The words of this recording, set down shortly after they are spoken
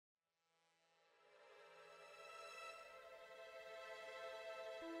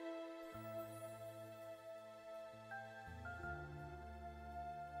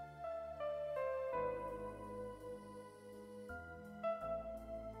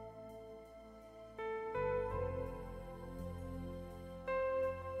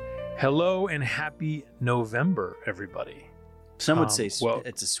Hello and happy November, everybody. Some would say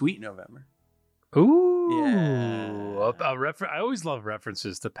it's a sweet November. Ooh, Yeah. I always love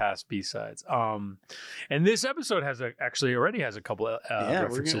references to past B-sides. And this episode already has a couple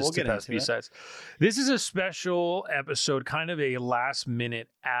references to past B-sides. This is a special episode, kind of a last-minute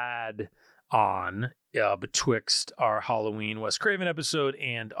add-on betwixt our Halloween Wes Craven episode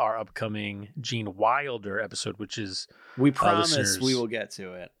and our upcoming Gene Wilder episode, which is we promise we will get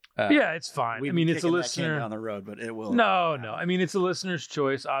to it. Yeah, it's fine. I mean, it's a listener down the road, but it will. No. I mean, it's a listener's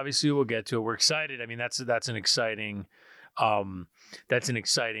choice. Obviously, we'll get to it. We're excited. I mean, that's an exciting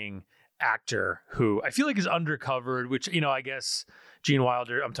actor who I feel like is undercovered. Which I guess Gene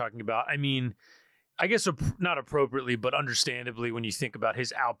Wilder. I'm talking about. I mean, I guess not appropriately, but understandably, when you think about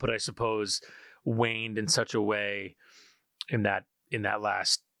his output, I suppose waned in such a way in that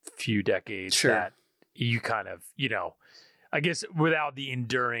last few decades that you kind of I guess without the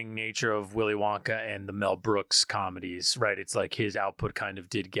enduring nature of Willy Wonka and the Mel Brooks comedies, right? It's like his output kind of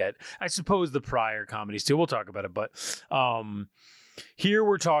did get, I suppose, the prior comedies too. We'll talk about it, but here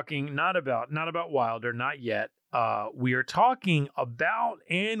we're talking not about Wilder, not yet. We are talking about,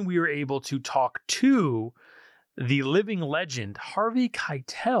 and we were able to talk to the living legend Harvey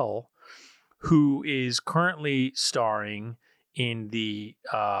Keitel, who is currently starring in the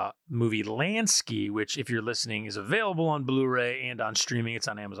movie Lansky, which, if you're listening, is available on Blu-ray and on streaming. It's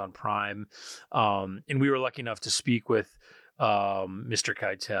on Amazon Prime. And we were lucky enough to speak with Mr.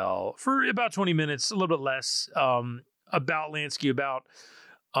 Keitel for about 20 minutes, a little bit less, about Lansky, about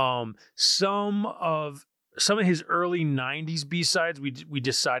some of his early 90s B-sides. We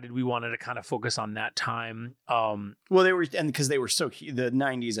decided we wanted to kind of focus on that time. Well, because they were so the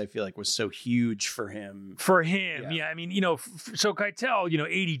 90s, I feel like, was so huge for him. Yeah. I mean, so Keitel,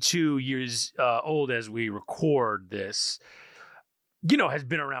 82 years old as we record this, has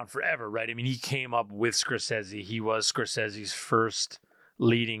been around forever, right? I mean, he came up with Scorsese. He was Scorsese's first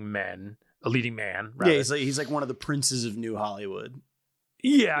leading man, rather. Yeah, he's like one of the princes of New Hollywood.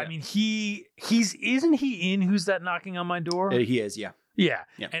 Yeah, I mean, isn't he in Who's That Knocking on My Door? He is, yeah. Yeah.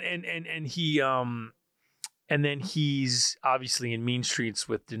 And he and then he's obviously in Mean Streets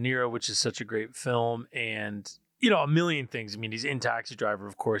with De Niro, which is such a great film, and a million things. I mean, he's in Taxi Driver,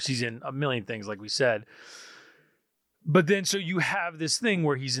 of course. He's in a million things, like we said. But then, so you have this thing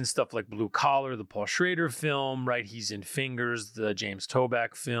where he's in stuff like Blue Collar, the Paul Schrader film, right? He's in Fingers, the James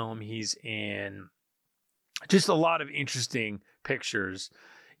Toback film. He's in just a lot of interesting pictures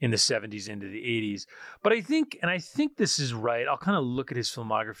in the 70s into the 80s. But I think this is right. I'll kind of look at his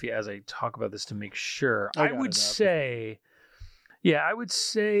filmography as I talk about this to make sure. I would say,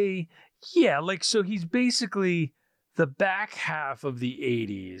 so he's basically the back half of the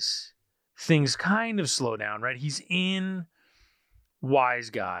 80s. Things kind of slow down, right? He's in Wise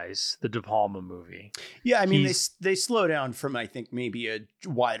Guys, the De Palma movie. Yeah, I mean, they slow down from, I think, maybe a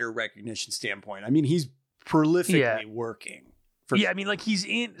wider recognition standpoint. I mean, he's prolifically working. I mean, like he's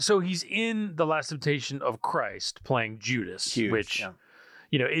in The Last Temptation of Christ playing Judas, which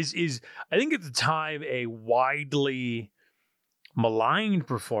is I think at the time a widely maligned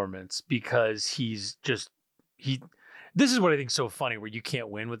performance, because this is what I think is so funny, where you can't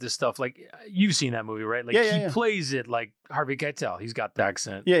win with this stuff. Like, you've seen that movie, right? Like he plays it like Harvey Keitel. He's got the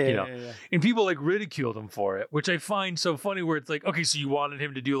accent, and people like ridiculed him for it, which I find so funny, where it's like, okay, so you wanted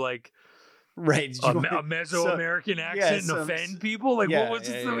him to do like a Mesoamerican accent and offend people? Like, what was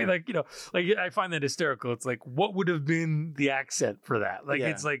this movie? Like, like I find that hysterical. It's like, what would have been the accent for that? Like,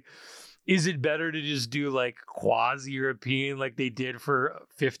 it's like, is it better to just do like quasi-European like they did for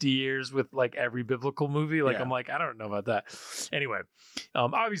 50 years with like every biblical movie? Like, I'm like, I don't know about that. Anyway,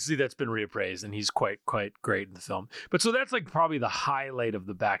 obviously that's been reappraised, and he's quite great in the film. But so that's like probably the highlight of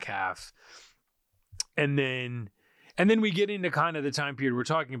the back half. And then we get into kind of the time period we're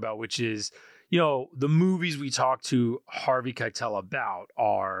talking about, which is, the movies we talk to Harvey Keitel about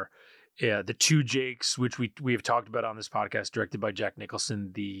are The Two Jakes, which we have talked about on this podcast, directed by Jack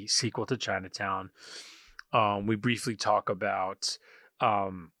Nicholson, the sequel to Chinatown. We briefly talk about we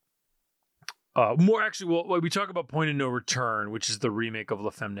talk about Point of No Return, which is the remake of La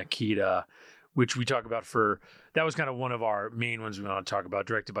Femme Nikita, which we talk about that was kind of one of our main ones we want to talk about,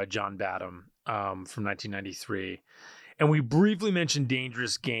 directed by John Badham from 1993. And we briefly mentioned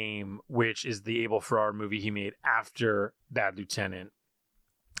Dangerous Game, which is the Abel Ferrara movie he made after Bad Lieutenant.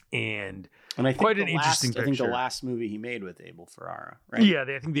 And I think quite an interesting picture. I think the last movie he made with Abel Ferrara, right? Yeah,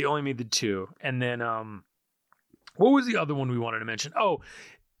 I think they only made the two. And then what was the other one we wanted to mention? Oh,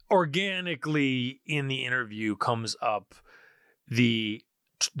 organically in the interview comes up the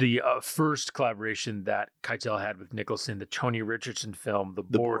first collaboration that Keitel had with Nicholson, the Tony Richardson film, The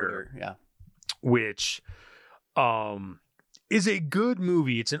Border, yeah, which is a good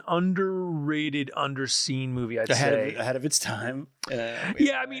movie. It's an underrated, underseen movie, I'd say. Ahead of its time.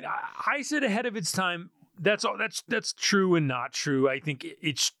 Yeah, I mean, I said ahead of its time. That's all. That's true and not true. I think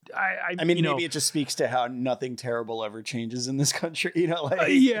it's. I mean, maybe it just speaks to how nothing terrible ever changes in this country.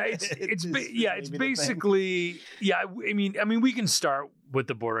 It's basically. Yeah, I mean, we can start with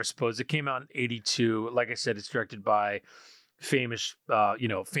The Border. I suppose it came out in '82. Like I said, it's directed by famous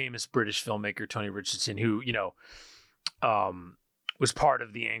British filmmaker Tony Richardson, who was part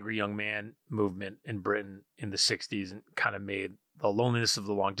of the angry young man movement in Britain in the '60s and kind of made The Loneliness of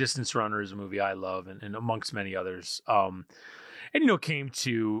the Long Distance Runner is a movie I love, and amongst many others.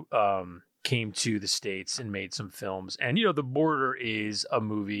 Came to the States and made some films. And, The Border is a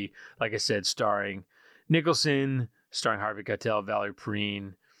movie, like I said, starring Nicholson, starring Harvey Keitel, Valerie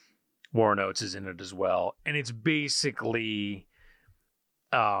Perrine, Warren Oates is in it as well. And it's basically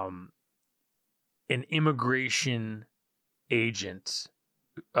an immigration agent,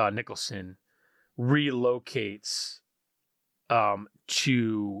 Nicholson, relocates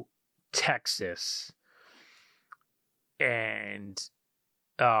to Texas and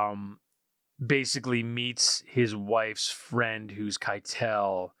basically meets his wife's friend who's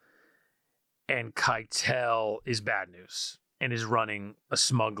Keitel, and Keitel is bad news and is running a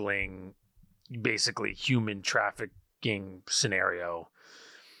smuggling, basically human trafficking scenario.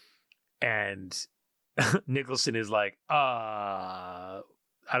 And Nicholson is like, I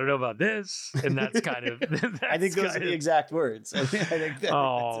don't know about this. And that's kind of... I think those are the exact words. I think that's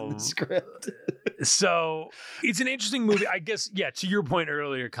in the script. So it's an interesting movie. I guess, to your point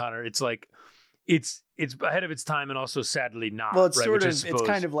earlier, Connor, it's like, it's ahead of its time and also sadly not. Well, it's it's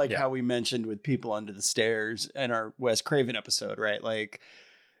kind of like how we mentioned with People Under the Stairs in our Wes Craven episode, right? Like,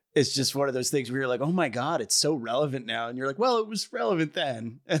 it's just one of those things where you're like, oh my God, it's so relevant now. And you're like, well, it was relevant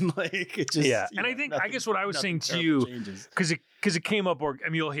then. And like, it just, and I guess what I was saying to you, because it came up,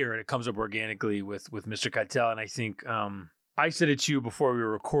 you'll hear it. It comes up organically with Mr. Keitel. And I think, I said it to you before we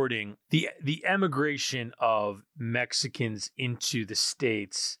were recording, the emigration of Mexicans into the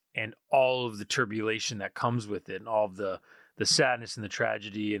States and all of the turbulation that comes with it and all of the sadness and the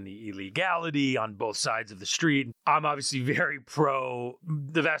tragedy and the illegality on both sides of the street. I'm obviously very pro.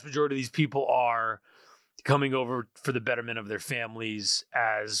 The vast majority of these people are coming over for the betterment of their families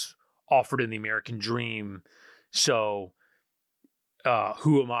as offered in the American dream. So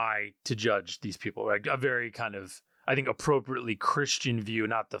who am I to judge these people? Right? A very kind of, I think, appropriately Christian view,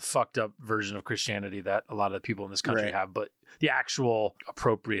 not the fucked up version of Christianity that a lot of people in this country have, but the actual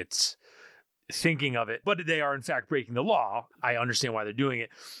appropriate thinking of it. But they are in fact breaking the law. I understand why they're doing it.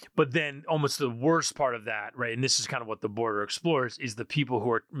 But then almost the worst part of that, right, and this is kind of what The Border explores, is the people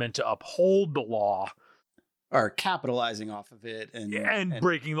who are meant to uphold the law are capitalizing off of it and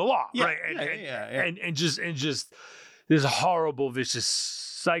breaking the law, right? And just this horrible vicious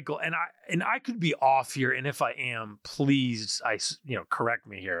cycle. And I could be off here, and if I am, please, correct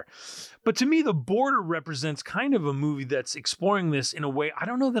me here. But to me, The Border represents kind of a movie that's exploring this in a way I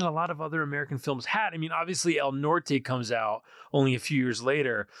don't know that a lot of other American films had. I mean, obviously El Norte comes out only a few years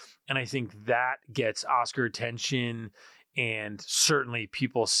later, and I think that gets Oscar attention, and certainly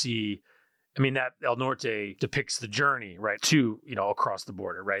people see. I mean, that El Norte depicts the journey, right, to across the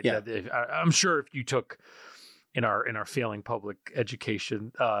border, right? Yeah. I'm sure if you took in our failing public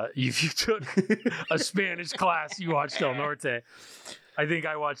education, if you took a Spanish class, you watched El Norte. I think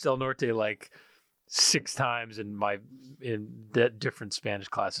I watched El Norte like 6 times in different Spanish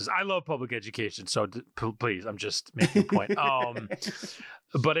classes. I love public education, so please, I'm just making a point.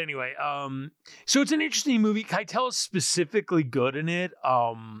 But anyway, so it's an interesting movie. Keitel is specifically good in it.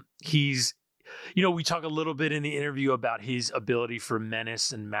 He's, we talk a little bit in the interview about his ability for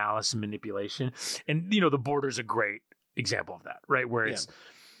menace and malice and manipulation. And, The Border is a great example of that, right? Where it's,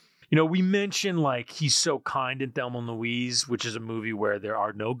 we mentioned like he's so kind in Thelma and Louise, which is a movie where there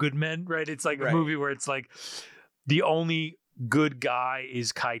are no good men, right? It's like a movie where it's like the only good guy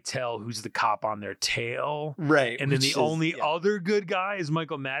is Keitel, who's the cop on their tail. Right. And then the only other good guy is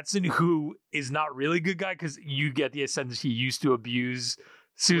Michael Madsen, who is not really a good guy because you get the sense he used to abuse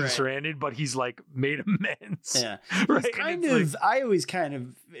Susan Sarandon, but he's like made amends. Yeah. Right. I always kind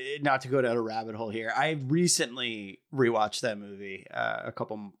of, not to go down a rabbit hole here, I recently rewatched that movie a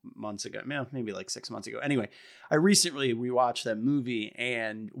couple months ago, maybe like 6 months ago. Anyway, I recently rewatched that movie,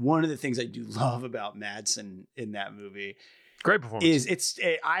 and one of the things I do love about Madsen in that movie Great performance.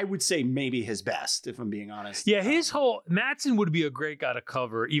 I would say maybe his best, if I'm being honest. Yeah, his whole Madsen would be a great guy to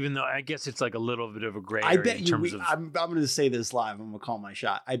cover, even though I guess it's like a little bit of a gray area. I bet in you. terms of... I'm going to say this live. I'm going to call my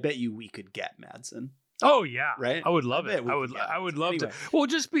shot. I bet you we could get Madsen. Oh yeah, right. I would love it. I would love to. Well,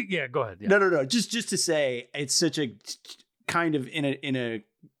 just be. Yeah, go ahead. Yeah. No. Just to say, it's such a kind of in a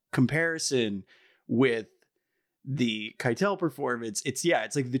comparison with the Keitel performance. It's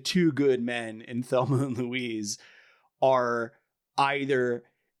like the two good men in Thelma and Louise are either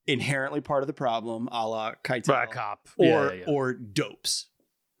inherently part of the problem, a la Keitel, cop, or dopes,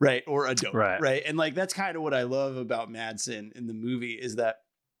 right? Or a dope, right? And like that's kind of what I love about Madsen in the movie is that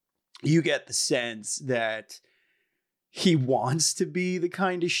you get the sense that he wants to be the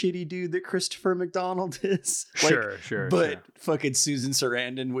kind of shitty dude that Christopher McDonald is. Sure. But fucking Susan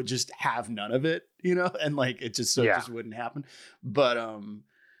Sarandon would just have none of it, and like it just just wouldn't happen. But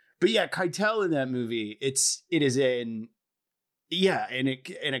yeah, Keitel in that movie, it is an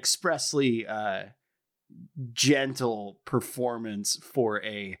expressly gentle performance for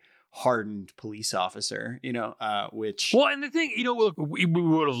a hardened police officer, which... Well, and the thing, look, we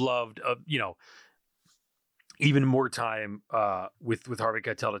would have loved, even more time with Harvey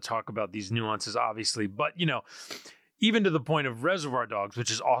Keitel to talk about these nuances, obviously. But, even to the point of Reservoir Dogs, which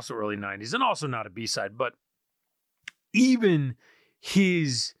is also early 90s and also not a B-side, but even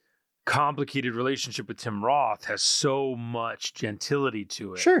his complicated relationship with Tim Roth has so much gentility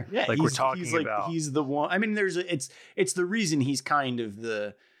to it. Sure, yeah. Like we're talking about. He's the one. I mean, it's the reason he's kind of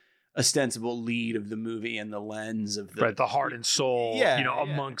the ostensible lead of the movie and the lens of the heart and soul.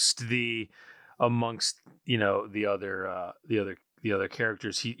 Amongst the other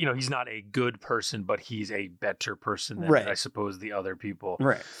characters. He's not a good person, but he's a better person than I suppose the other people.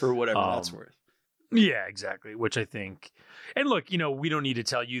 Right. For whatever that's worth. Yeah, exactly. Which I think, and look, we don't need to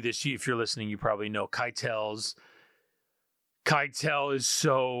tell you this. If you're listening, you probably know Keitel is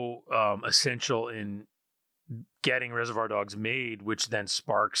so essential in getting Reservoir Dogs made, which then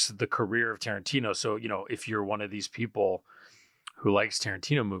sparks the career of Tarantino. So, if you're one of these people who likes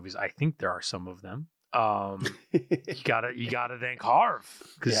Tarantino movies, I think there are some of them. You gotta thank Harv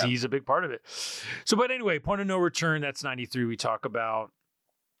because he's a big part of it. So, but anyway, Point of No Return. That's 93. We talk about.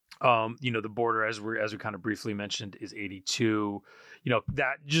 The border, as we kind of briefly mentioned, is 82.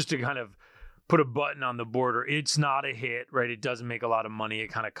 That just to kind of put a button on the border, it's not a hit, right? It doesn't make a lot of money. It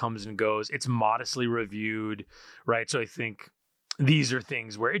kind of comes and goes. It's modestly reviewed, right? So I think these are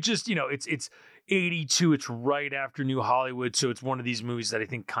things where it just, it's 82. It's right after New Hollywood, so it's one of these movies that I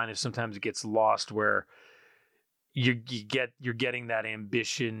think kind of sometimes gets lost, where you're getting that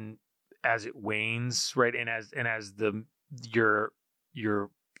ambition as it wanes, right? And as your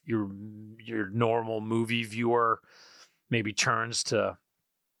normal movie viewer maybe turns to,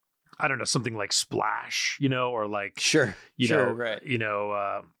 I don't know, something like Splash, or like, right.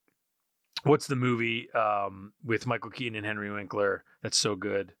 What's the movie with Michael Keaton and Henry Winkler that's so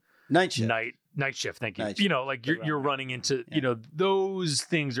good? Night Shift. Night Shift. Thank you. Like you're running into, those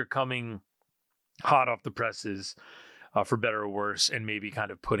things are coming hot off the presses, for better or worse, and maybe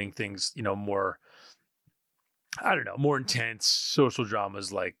kind of putting things, more, I don't know, more intense social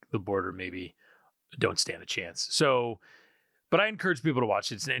dramas like The Border maybe don't stand a chance. So, but I encourage people to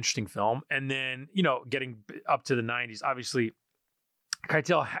watch it. It's an interesting film. And then, getting up to the 90s, obviously,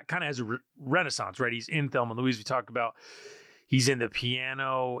 Keitel kind of has a renaissance, right? He's in Thelma and Louise. We talked about, he's in The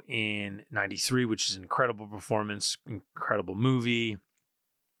Piano in 93, which is an incredible performance, incredible movie.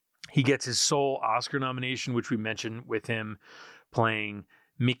 He gets his sole Oscar nomination, which we mentioned, with him playing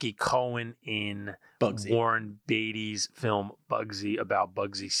Mickey Cohen in Bugsy. Warren Beatty's film Bugsy, about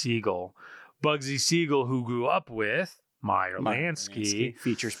Bugsy Siegel. Bugsy Siegel, who grew up with Meyer Lansky.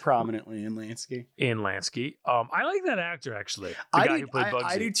 Features prominently in Lansky. I like that actor, actually. The guy who played Bugsy.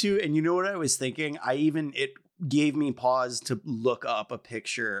 I do too. And you know what I was thinking? It gave me pause to look up a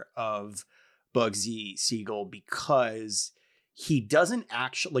picture of Bugsy Siegel, because he doesn't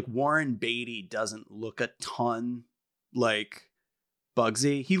actually, like, Warren Beatty doesn't look a ton like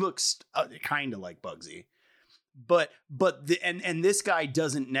Bugsy. He looks kind of like Bugsy, but this guy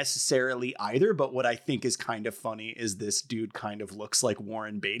doesn't necessarily either. But what I think is kind of funny is this dude kind of looks like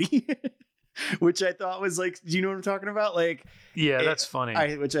Warren Beatty, which I thought was like, do you know what I'm talking about? Like, yeah, that's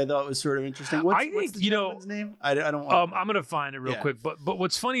funny. Which I thought was sort of interesting. What's the gentleman's name? I don't want. I'm gonna find it real quick. But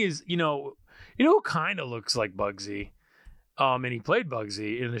what's funny is who kind of looks like Bugsy, and he played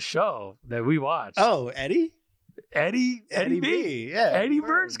Bugsy in the show that we watched. Oh, Eddie B. Yeah. Eddie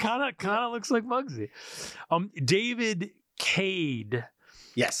Burns kind of looks like Bugsy. David Cade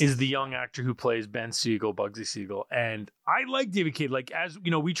Yes. is the young actor who plays Ben Siegel, Bugsy Siegel. And I like David Keitel. Like, as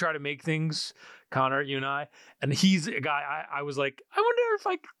you know, we try to make things, Connor, you and I, and he's a guy I was like, I wonder if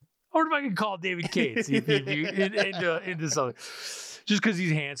I could call David Keitel, see if into something. Just because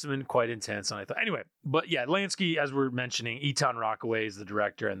he's handsome and quite intense. And I thought, anyway, but yeah, Lansky, as we're mentioning, Eton Rockaway is the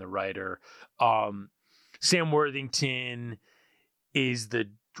director and the writer. Sam Worthington is the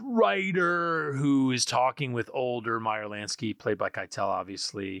writer who is talking with older Meyer Lansky, played by Keitel,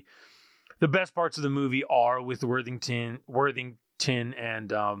 obviously. The best parts of the movie are with Worthington and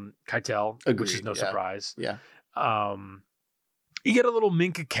Keitel, Agreed, which is no surprise. Yeah. You get a little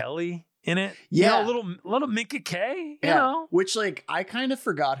Minka Kelly in it. Yeah. You know, a little Minka K, you know. Which, like, I kind of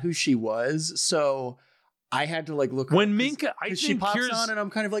forgot who she was, so I had to, like, look when Minka, I think she pops on and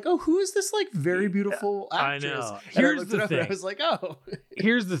I'm kind of like, oh, who is this, like, very beautiful actress? I know. Here's the thing. I was like, oh.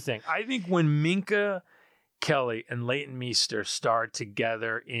 Here's the thing. I think when Minka Kelly and Leighton Meester starred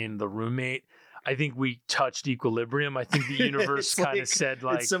together in The Roommate, I think we touched equilibrium. I think the universe kind of said,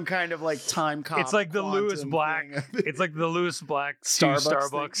 like, it's some kind of, like, time cop. It's like the Lewis Black. It's like the Lewis Black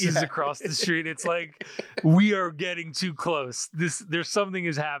Starbucks is across the street. It's like we are getting too close. There's something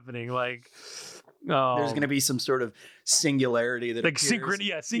is happening. Like, there's going to be some sort of singularity that like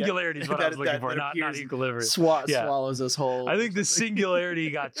singularity is what I was looking for, not equilibrium. Swallows us whole. I think the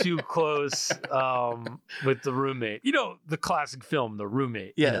singularity got too close with The Roommate. You know, the classic film, The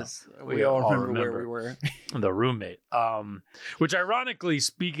Roommate. Yes, you know, we all remember where we were. The Roommate. Which, ironically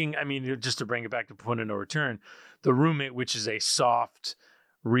speaking, I mean, just to bring it back to Point of No Return, The Roommate, which is a soft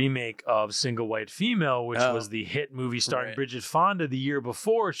remake of Single White Female, which was the hit movie starring Bridget Fonda the year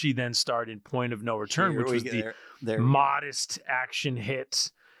before she then starred in Point of No Return, which was the modest action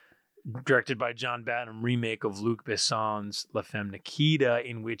hit directed by John Badham remake of Luc Besson's La Femme Nikita,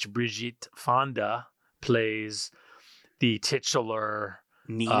 in which Brigitte Fonda plays the titular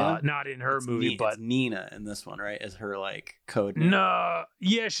Nina. Not in her movie, but Nina in this one, right? Is her, like, code name? No,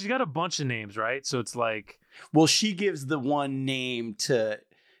 yeah, she's got a bunch of names, right? So it's like, well, she gives the one name to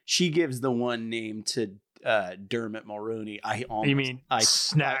Dermot Mulroney.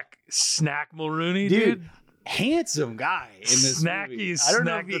 Snack Mulroney, dude? Handsome guy in this movie. I don't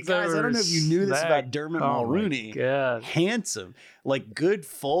know if you knew this about Dermot Mulroney. God. Handsome, like, good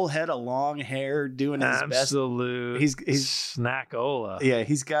full head of long hair, doing his best. Absolute. He's snackola. Yeah,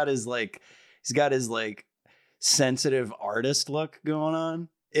 he's got his sensitive artist look going on.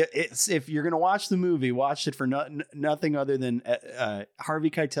 It's if you're gonna watch the movie, watch it for nothing other than Harvey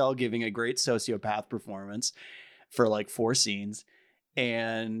Keitel giving a great sociopath performance for like 4 scenes,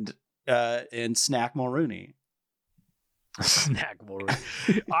 and Snack Mulroney. Snack Mulroney.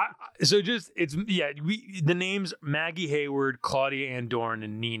 So just the names Maggie Hayward, Claudia Ann Dorn,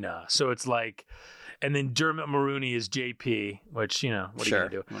 and Nina. So it's like, and then Dermot Mulroney is JP, which, you know, what are you gonna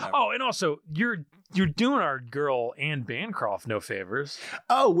do? Whatever. Oh, and also you're doing our girl Anne Bancroft no favors.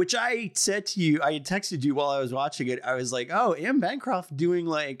 Oh, which I said to you, I had texted you while I was watching it. I was like, oh, Anne Bancroft doing,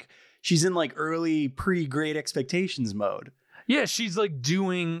 like, she's in, like, early pre-Great Expectations mode. Yeah, she's like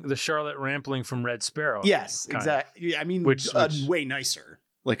doing the Charlotte Rampling from Red Sparrow. Yes, exactly. I mean, which way nicer.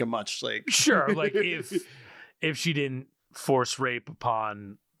 Like a much, like, sure, like if she didn't force rape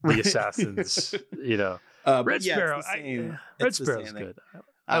upon the assassins, you know. Red Sparrow. Red Sparrow's good.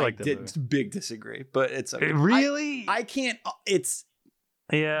 I like that movie. Big disagree, but it's okay. Really. I can't. It's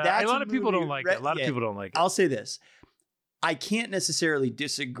a lot of people don't like it. A lot of people don't like it. I'll say this: I can't necessarily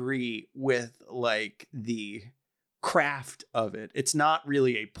disagree with, like, the craft of it. It's not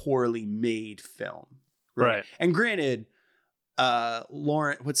really a poorly made film, right? And granted,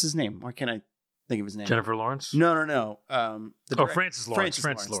 Lauren, what's his name? Why can't I think of his name? Jennifer Lawrence? No. Francis Lawrence.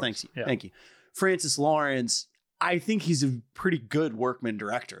 Francis Lawrence. Thank you. Francis Lawrence. I think he's a pretty good workman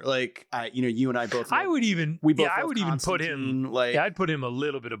director. Like, you and I both. I would even put him. Like, I'd put him a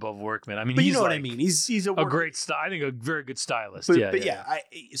little bit above workman. I mean, but you know what I mean. He's a great I think a very good stylist.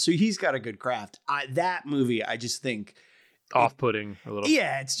 So he's got a good craft. That movie, I just think off-putting a little.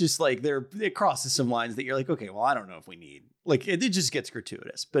 Yeah, it's just like it crosses some lines that you're like, okay, well, I don't know if we need. Like, it just gets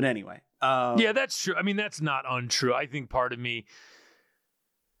gratuitous. But anyway, yeah, that's true. I mean, that's not untrue. I think part of me.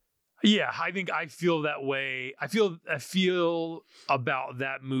 Yeah, I think I feel that way. I feel about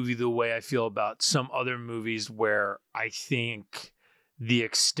that movie the way I feel about some other movies where I think the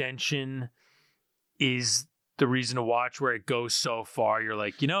extension is the reason to watch, where it goes so far. You're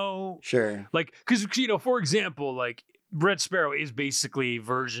like, sure. Like, because, for example, like, Red Sparrow is basically a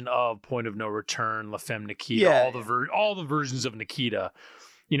version of Point of No Return, La Femme Nikita, all the versions of Nikita.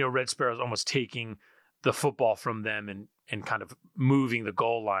 Red Sparrow's almost taking the football from them and and kind of moving the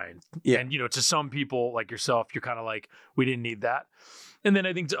goal line. Yeah. And, to some people like yourself, you're kind of like, we didn't need that. And then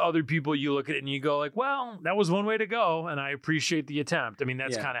I think to other people, you look at it and you go like, well, that was one way to go. And I appreciate the attempt. I mean,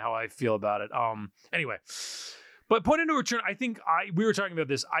 that's kind of how I feel about it. Anyway, but Point of No Return, I think we were talking about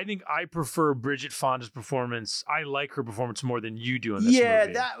this. I think I prefer Bridget Fonda's performance. I like her performance more than you do in this movie.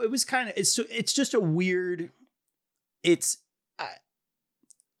 Yeah, it was kind of, it's just a weird,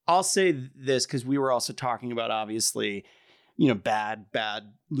 I'll say this because we were also talking about, obviously, bad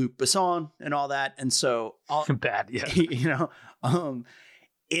Luc Besson and all that. And so bad, yeah.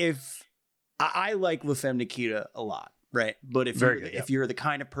 If I like La Femme Nikita a lot, right? But if you're the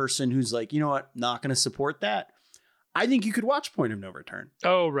kind of person who's like, you know what, not going to support that, I think you could watch Point of No Return.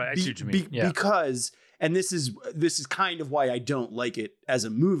 Oh, right. I see what you mean. Because, and this is kind of why I don't like it as a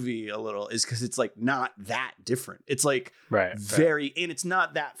movie a little, is because it's like not that different. It's like and it's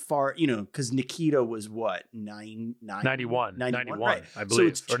not that far, because Nikita was what, 91, right? I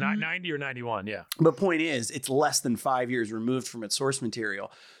believe. So 90 or 91, yeah. But point is, it's less than 5 years removed from its source material.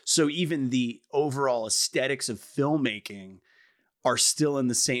 So even the overall aesthetics of filmmaking are still in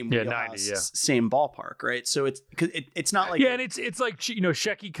the same wheelhouse, same ballpark, right? So it's not like and it's like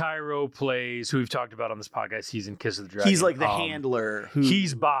Shecky Cairo plays, who we've talked about on this podcast. He's in Kiss of the Dragon. He's like the handler.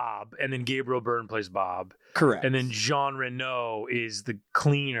 He's Bob, and then Gabriel Byrne plays Bob. Correct. And then Jean Reno is the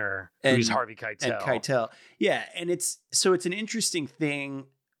cleaner, who's Harvey Keitel. Yeah, and it's an interesting thing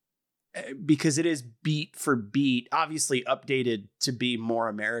because it is beat for beat, obviously updated to be more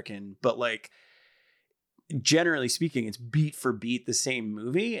American, but like, generally speaking, it's beat for beat the same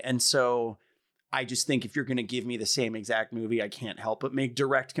movie. And so I just think if you're going to give me the same exact movie, I can't help but make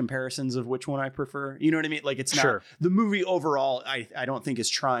direct comparisons of which one I prefer. You know what I mean? Like, it's not the movie overall. I don't think is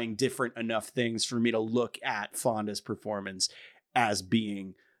trying different enough things for me to look at Fonda's performance as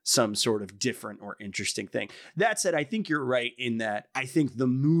being some sort of different or interesting thing. That said, I think you're right in that I think the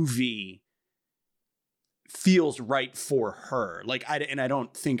movie feels right for her. Like, I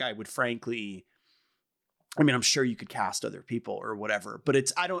don't think I would frankly, I mean, I'm sure you could cast other people or whatever, but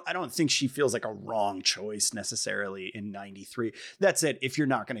I don't think she feels like a wrong choice necessarily in 93. That said, if you're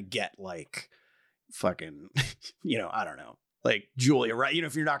not going to get like fucking, I don't know, like Julia, right?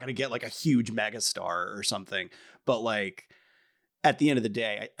 If you're not going to get like a huge megastar or something, but like at the end of the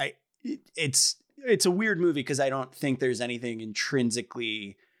day, it's a weird movie because I don't think there's anything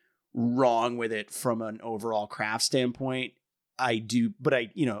intrinsically wrong with it from an overall craft standpoint. I do, but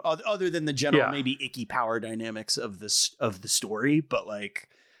other than the general maybe icky power dynamics of the story, but like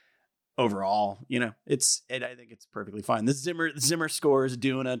overall, I think it's perfectly fine. The Zimmer score is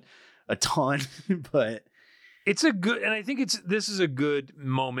doing a ton, but it's a good, and I think this is a good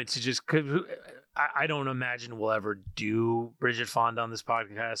moment to just, cause I don't imagine we'll ever do Bridget Fonda on this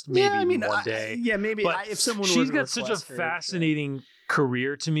podcast. Maybe one day. Maybe. But if someone she's got such a fascinating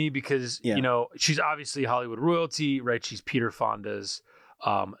career to me because she's obviously Hollywood royalty, right? She's Peter Fonda's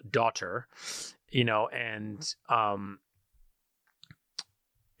daughter, and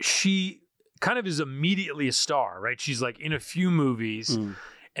she kind of is immediately a star, right? She's like in a few movies,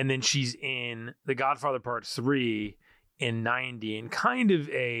 and then she's in The Godfather Part 3 in 90, and kind of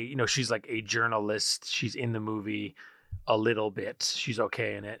she's like a journalist. She's in the movie a little bit. She's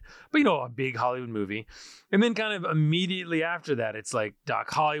okay in it, but a big Hollywood movie. And then kind of immediately after that, it's like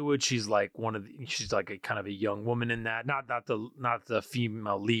Doc Hollywood. She's like she's like a kind of a young woman in that, not the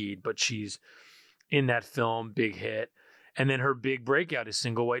female lead, but she's in that film, big hit. And then her big breakout is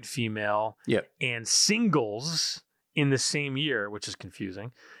Single White Female and Singles in the same year, which is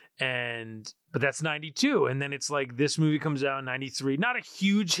confusing. But that's 92. And then it's like this movie comes out in 93. Not a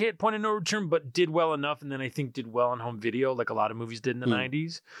huge hit, Point of No Return, but did well enough. And then I think did well on home video, like a lot of movies did in the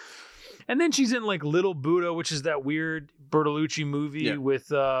 90s. And then she's in like Little Buddha, which is that weird Bertolucci movie with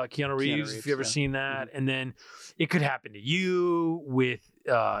Keanu Reeves, if you've ever seen that. And then It Could Happen to You with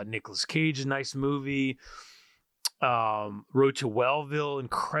Nicolas Cage, a nice movie. Road to Wellville,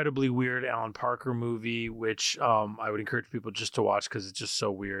 incredibly weird Alan Parker movie, which I would encourage people just to watch because it's just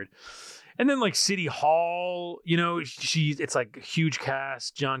so weird. And then like City Hall, it's like a huge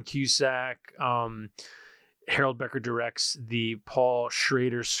cast. John Cusack, Harold Becker directs the Paul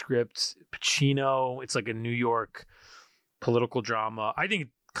Schrader script. Pacino, it's like a New York political drama. I think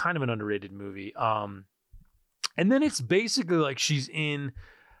kind of an underrated movie. And then it's basically like she's in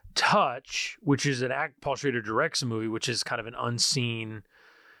Touch, which is Paul Schrader directs a movie, which is kind of an unseen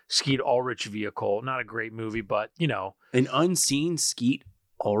Skeet Ulrich vehicle. Not a great movie, but an unseen Skeet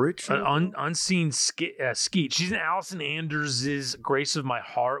Ulrich, unseen Skeet. She's in Allison Anders' Grace of My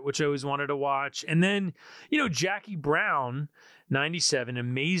Heart, which I always wanted to watch. And then Jackie Brown, 97,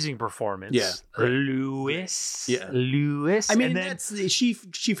 amazing performance. Yeah. Lewis. Yeah. Lewis. I mean, and then, that's she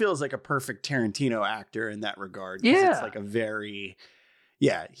feels like a perfect Tarantino actor in that regard. Yeah. It's like a very,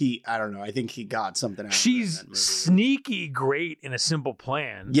 I don't know. I think he got something out she's of that movie. sneaky great in A Simple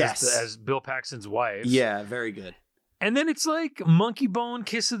Plan. Yes. As Bill Paxton's wife. Yeah, very good. And then it's like Monkey Bone,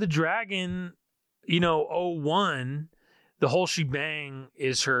 Kiss of the Dragon, 01. The whole shebang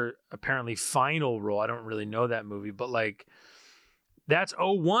is her apparently final role. I don't really know that movie, but like that's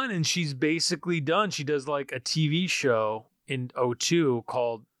 01 and she's basically done. She does like a TV show in 02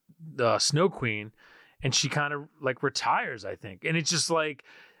 called The Snow Queen, and she kind of like retires, I think. And it's just like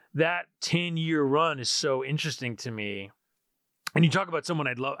that 10-year run is so interesting to me. And you talk about someone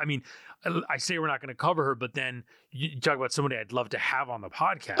I'd love. I mean, I say we're not going to cover her, but then you talk about somebody I'd love to have on the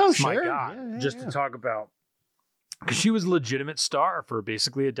podcast. Oh, sure. My God, to talk about. Because she was a legitimate star for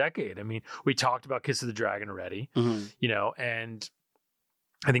basically a decade. I mean, we talked about Kiss of the Dragon already, and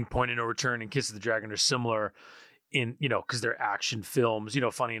I think Point of No Return and Kiss of the Dragon are similar in, because they're action films.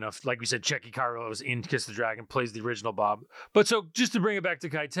 Funny enough, like we said, Checky Cairo was in Kiss of the Dragon, plays the original Bob. But so just to bring it back to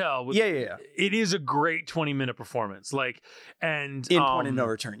Keitel, it is a great 20-minute performance. In Point of No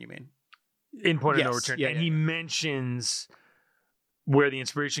Return, you mean? In Point of No Return. He mentions where the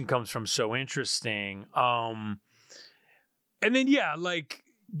inspiration comes from. So interesting. And then, like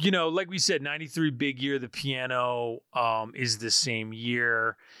we said, 93 big year, the piano is the same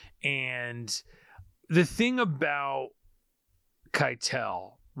year. And the thing about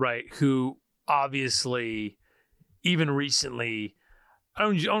Keitel, right, who obviously even recently,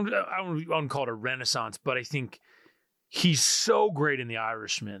 I don't call it a renaissance, but I think he's so great in The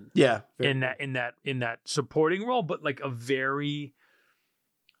Irishman. Yeah. In that supporting role, but like I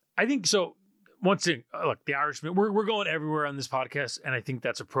think so. Once again, look, The Irishman, we're going everywhere on this podcast, and I think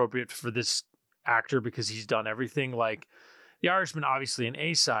that's appropriate for this actor because he's done everything. Like The Irishman, obviously an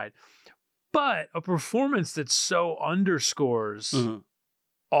A side, but a performance that so underscores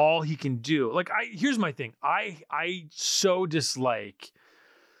all he can do. Like, here's my thing. I so dislike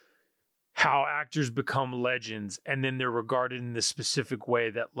how actors become legends and then they're regarded in this specific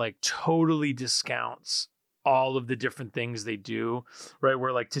way that like totally discounts all of the different things they do, right?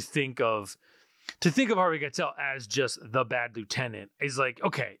 Where like to think of Harvey Keitel as just the bad lieutenant is like,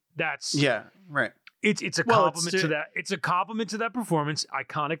 okay, that's right. It's a compliment to that. It's a compliment to that performance.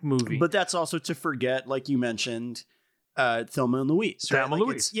 Iconic movie. But that's also to forget, like you mentioned, Thelma and Louise. Right? Thelma and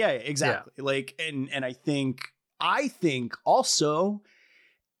Louise. Yeah, exactly. Yeah. Like, and I think also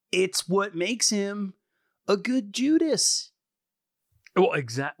it's what makes him a good Judas. Well,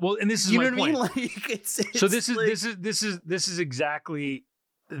 exactly. Well, and this is you my know point. What I mean? Like, so this is exactly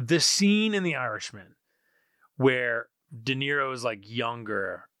the scene in The Irishman where De Niro is like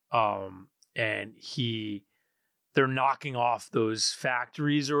younger, and they're knocking off those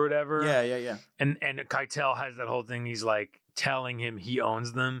factories or whatever. Yeah. And Keitel has that whole thing. He's like telling him he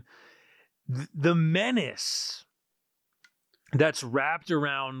owns them. The menace that's wrapped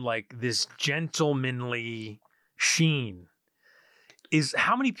around like this gentlemanly sheen is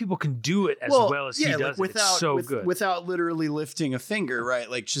how many people can do it as well as he does. Like it's so good without literally lifting a finger, right?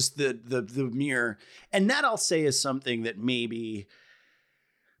 Like just the mere, and that I'll say is something that maybe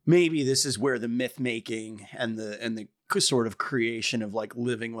this is where the myth making and the sort of creation of like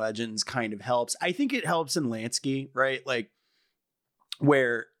living legends kind of helps. I think it helps in Lansky, right? Like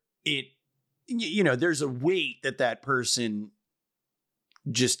where it, there's a weight that person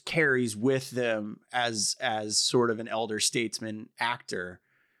just carries with them as sort of an elder statesman actor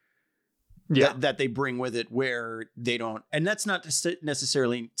that they bring with it, where they don't, and that's not to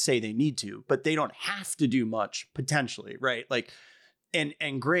necessarily say they need to, but they don't have to do much potentially, right? Like,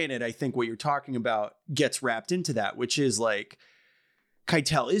 and granted, I think what you're talking about gets wrapped into that, which is like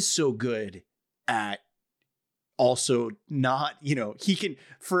Keitel is so good at also not, he can,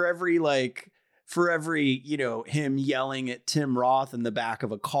 for every, him yelling at Tim Roth in the back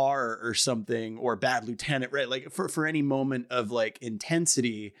of a car or something, or Bad Lieutenant, right? Like for any moment of like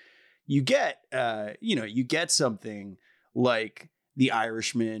intensity, you get something like The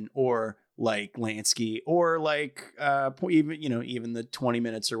Irishman or like Lansky or like, even the 20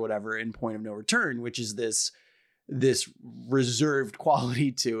 minutes or whatever in Point of No Return, which is this reserved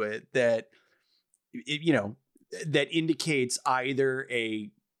quality to it that indicates either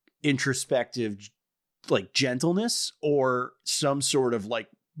a introspective like gentleness or some sort of like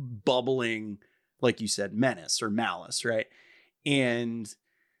bubbling, like you said, menace or malice, right? And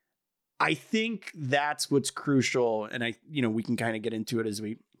I think that's what's crucial, and we can kind of get into it as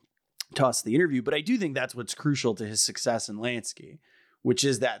we toss the interview, but I do think that's what's crucial to his success in Lansky, which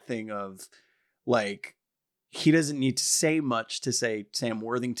is that thing of like he doesn't need to say much to say Sam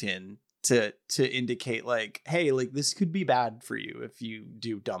Worthington to indicate like, hey, like this could be bad for you if you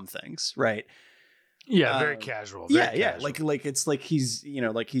do dumb things, right? Yeah, very casual. Very casual. Like it's like he's, you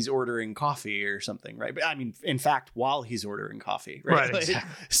know, like he's ordering coffee or something, right? But I mean, in fact, while he's ordering coffee, right? Like,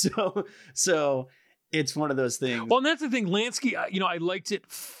 exactly. So it's one of those things. Well, and that's the thing, Lansky. You know, I liked it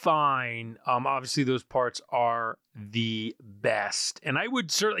fine. Obviously, those parts are the best, and I would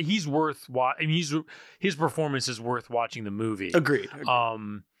certainly he's worth watching. I mean, his performance is worth watching the movie. Agreed.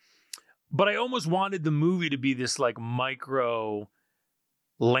 But I almost wanted the movie to be this like micro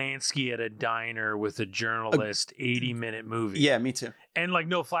Lansky at a diner with a journalist 80-minute movie. Yeah, me too. And like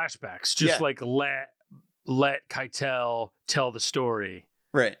no flashbacks, just like let Keitel tell the story,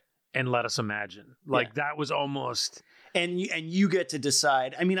 right? And let us imagine. Like that was almost. And you get to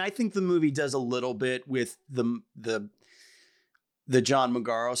decide. I mean, I think the movie does a little bit with the John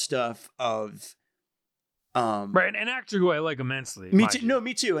Magaro stuff of. Right, an actor who I like immensely. Me too. No,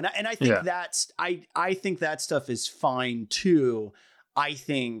 me too. And I think I think that stuff is fine too. I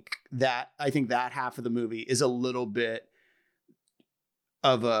think that half of the movie is a little bit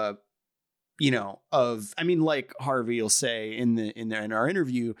of a, you know, I mean, like Harvey will say in our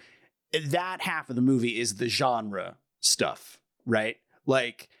interview, that half of the movie is the genre stuff, right?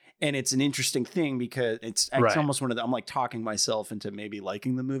 Like, and it's an interesting thing because it's almost one of the, I'm like talking myself into maybe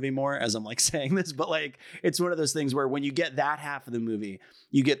liking the movie more as I'm like saying this, but like, it's one of those things where when you get that half of the movie,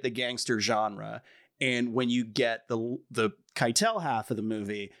 you get the gangster genre. And when you get the Keitel half of the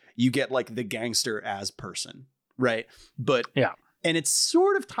movie, you get like the gangster as person, right? But and it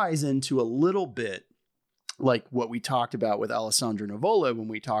sort of ties into a little bit like what we talked about with Alessandro Nivola when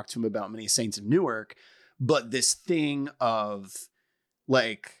we talked to him about Many Saints of Newark. But this thing of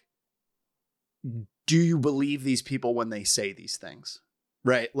like, do you believe these people when they say these things,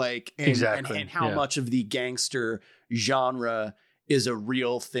 right? Like, and how much of the gangster genre is a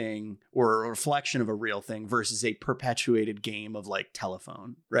real thing or a reflection of a real thing versus a perpetuated game of like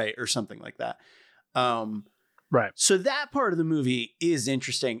telephone, right? Or something like that. Right. So that part of the movie is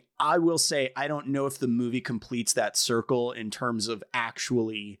interesting. I will say, I don't know if the movie completes that circle in terms of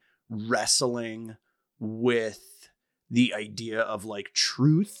actually wrestling with the idea of like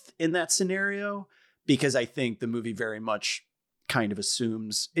truth in that scenario, because I think the movie very much kind of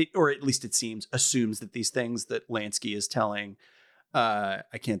assumes it, or at least it seems assumes that these things that Lansky is telling, I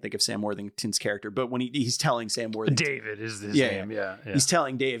can't think of Sam Worthington's character, but when he's telling Sam Worthington, David is his name. Yeah. He's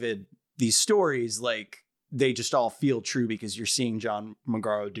telling David these stories, like they just all feel true because you're seeing John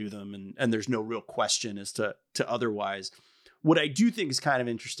Magaro do them, and there's no real question as to otherwise. What I do think is kind of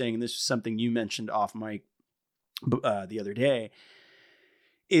interesting, and this is something you mentioned off mic the other day,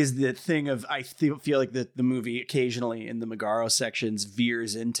 is the thing of I feel like the movie occasionally in the Magaro sections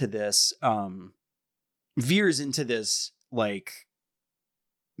veers into this like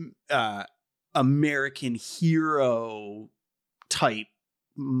American hero type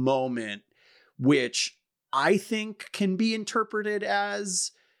moment, which I think can be interpreted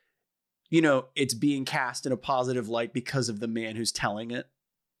as, you know, it's being cast in a positive light because of the man who's telling it.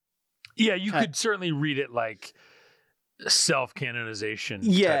 Yeah, you could certainly read it like self-canonization.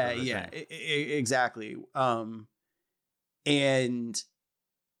 Yeah, exactly. And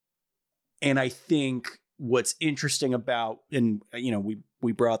I think what's interesting about, and you know,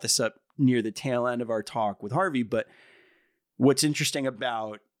 we brought this up near the tail end of our talk with Harvey, but what's interesting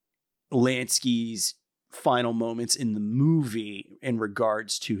about Lansky's final moments in the movie in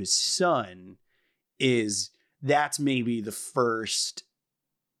regards to his son is that's maybe the first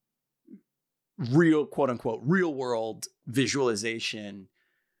real, quote unquote, real world visualization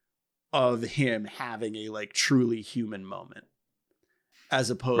of him having a like truly human moment, as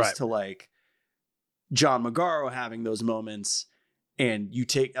opposed to like John Magaro having those moments and you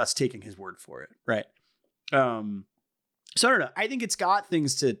take us taking his word for it. Right. So I don't know. I think it's got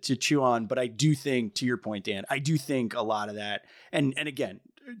things to chew on, but I do think, to your point, Dan, I do think a lot of that, and again,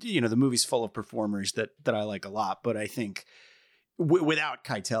 you know, the movie's full of performers that I like a lot, but I think without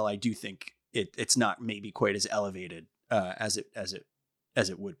Keitel, I do think it's not maybe quite as elevated as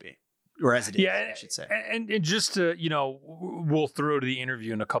it would be, or as it is, I should say. And just to, you know, we'll throw to the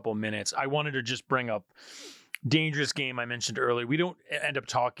interview in a couple of minutes. I wanted to just bring up Dangerous Game I mentioned earlier. We don't end up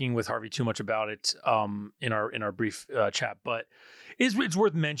talking with Harvey too much about it in our brief chat, but it's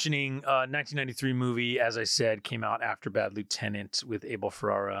worth mentioning. 1993 movie, as I said, came out after Bad Lieutenant with Abel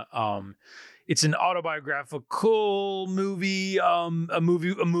Ferrara. It's an autobiographical movie, a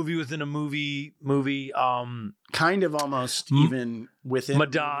movie within a movie. Kind of almost even within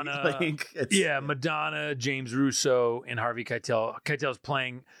Madonna. Madonna, James Russo, and Harvey Keitel. Keitel's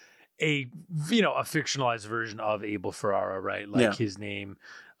playing a fictionalized version of Abel Ferrara, right? Like his name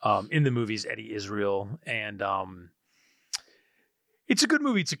in the movie is Eddie Israel, and it's a good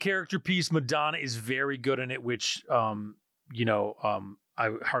movie. It's a character piece. Madonna is very good in it, which Harvey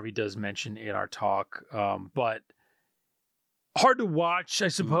does mention in our talk, but hard to watch, I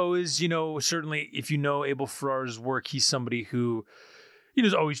suppose. Certainly if you know Abel Ferrara's work, he's somebody who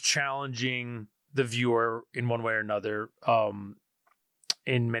is always challenging the viewer in one way or another,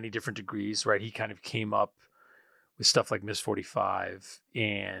 in many different degrees, right? He kind of came up with stuff like Miss 45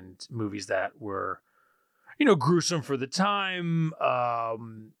 and movies that were, gruesome for the time,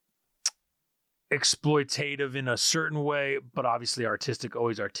 exploitative in a certain way, but obviously artistic,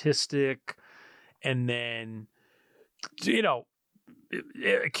 always artistic. And then, King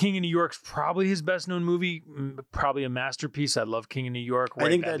of New York's probably his best known movie, probably a masterpiece. I love King of New York.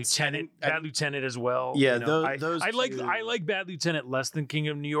 Right? I think Bad Lieutenant as well. Yeah, I like Bad Lieutenant less than King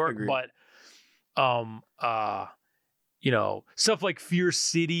of New York, Agreed. But stuff like Fear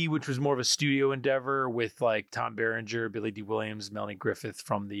City, which was more of a studio endeavor with like Tom Berenger, Billy D. Williams, Melanie Griffith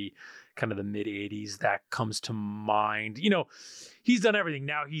from the kind of the mid 80s, that comes to mind. He's done everything.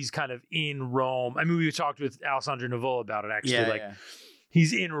 Now he's kind of in Rome. I mean, we talked with Alessandro Nivola about it, actually.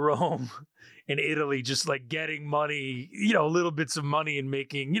 He's in Rome in Italy, just like getting money, little bits of money and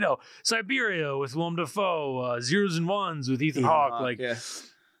making, Siberia with Willem Dafoe, Zeros and Ones with Ethan Hawke.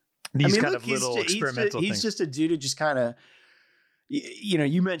 These kind of little experimental things. He's just a dude who just kind of,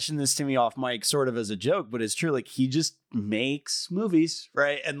 you mentioned this to me off mic sort of as a joke, but it's true. Like, he just makes movies,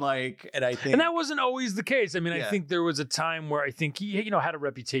 right? And I think... And that wasn't always the case. I mean, I think there was a time where I think he, had a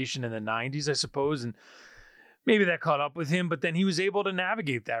reputation in the 90s, I suppose, and maybe that caught up with him, but then he was able to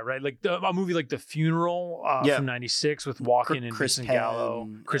navigate that, right? Like a movie like The Funeral from 96 with Walken and Vincent Gallo.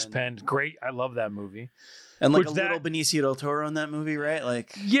 Chris Penn, great. I love that movie. And like little Benicio del Toro in that movie, right?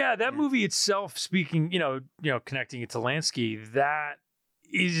 That movie itself, speaking, connecting it to Lansky, that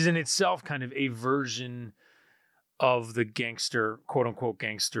is in itself kind of a version of the gangster, quote unquote,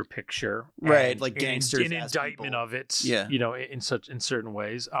 gangster picture, right? Like gangsters, an indictment of it, in certain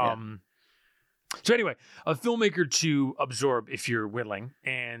ways. So anyway, a filmmaker to absorb if you're willing,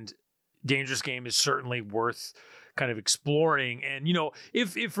 and Dangerous Game is certainly worth kind of exploring. And,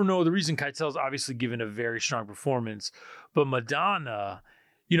 if for no other reason, Keitel's obviously given a very strong performance, but Madonna,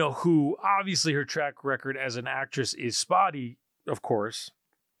 who obviously her track record as an actress is spotty, of course.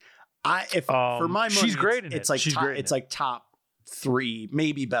 For my money, she's great in it. It's like top 3,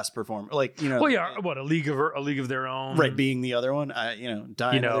 maybe best performer. What, A League of Their Own, right? Being the other one,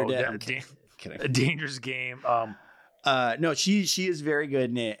 Die Another Day. I'm kidding. A Dangerous Game. No, she is very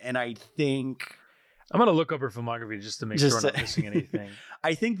good in it, and I think I'm gonna look up her filmography just to make sure I'm not missing anything.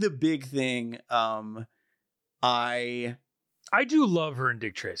 I think the big thing, I do love her and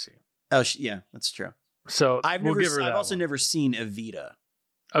Dick Tracy. Oh, that's true. So I've also never seen Evita.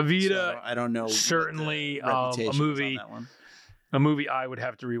 So I don't know. Certainly, a movie I would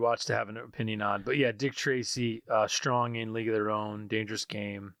have to rewatch to have an opinion on. But yeah, Dick Tracy, strong in League of Their Own, Dangerous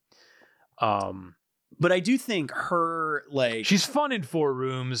Game. But I do think her, she's fun in Four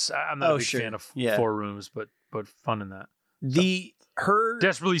Rooms. I'm not a big fan of Four Rooms, but fun in that. Her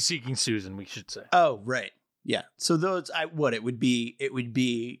Desperately Seeking Susan, we should say. Oh, right. Yeah. So those, it would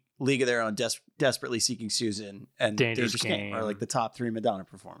be League of Their Own, Desperately Seeking Susan, and Dangerous Game are like the top 3 Madonna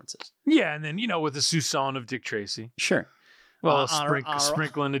performances. Yeah. And then, with the Susan of Dick Tracy. Sure. Well,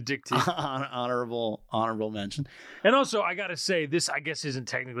 sprinkling addicted. Honorable mention. And also, I got to say, this, I guess, isn't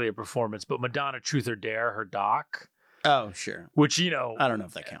technically a performance, but Madonna Truth or Dare, her doc. Oh, sure. Which, I don't know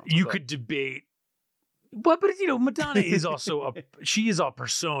if that counts. You could debate. But Madonna is also she is a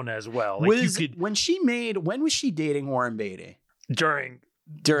persona as well. When was she dating Warren Beatty? During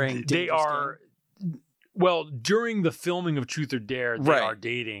the filming of Truth or Dare, they are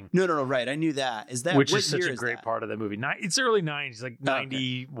dating. No, right. I knew that. Is that which is such a great part of the movie? It's early 90s, like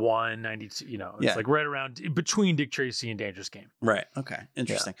 91, 92. It's like right around between Dick Tracy and Dangerous Game. Right. Okay.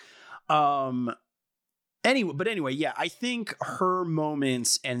 Interesting. Yeah. Anyway, yeah, I think her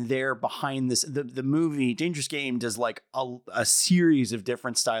moments and they're behind this. The movie Dangerous Game does like a series of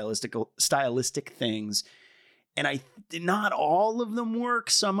different stylistic things. And not all of them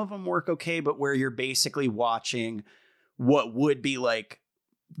work. Some of them work okay, but where you're basically watching what would be like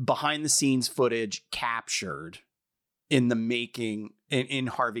behind the scenes footage captured in the making in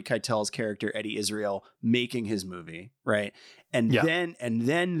Harvey Keitel's character, Eddie Israel, making his movie. Right. And then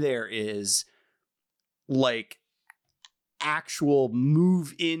there is like actual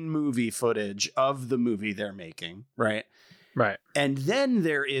movie footage of the movie they're making. Right. Right. And then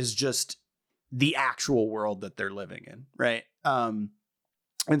there is just the actual world that they're living in, right?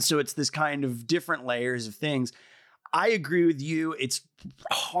 And so it's this kind of different layers of things. I agree with you. It's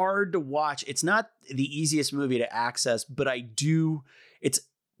hard to watch. It's not the easiest movie to access, but it's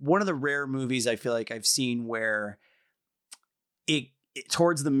one of the rare movies I feel like I've seen where it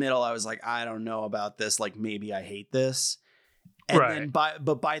towards the middle, I was like, I don't know about this. Like, maybe I hate this. And then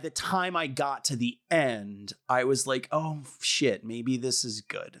by the time I got to the end, I was like, oh shit, maybe this is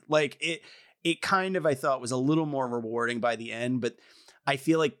good. Like it kind of, I thought, was a little more rewarding by the end, but I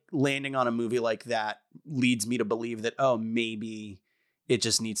feel like landing on a movie like that leads me to believe that, oh, maybe it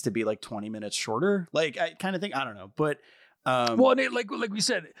just needs to be like 20 minutes shorter. Like, I kind of think, I don't know, but well, and like we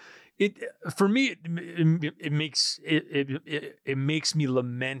said, it for me it makes me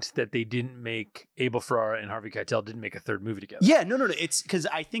lament that they didn't make Abel Ferrara and Harvey Keitel didn't make a third movie together. Yeah, no. It's because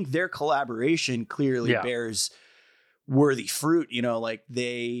I think their collaboration clearly bears worthy fruit. You know, like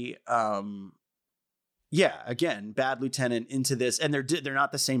they. Yeah, again, Bad Lieutenant into this, and they're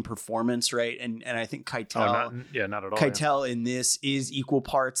not the same performance, right? And I think Keitel, not at all. Keitel in this is equal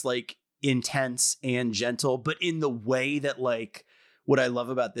parts like intense and gentle, but in the way that, like, what I love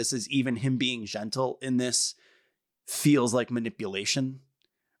about this is even him being gentle in this feels like manipulation,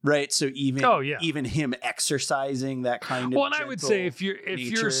 right? So even him exercising that kind of. Well, and I would say if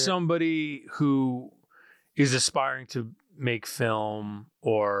you're somebody who is aspiring to make film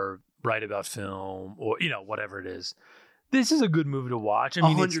or write about film or, you know, whatever it is, this is a good movie to watch. I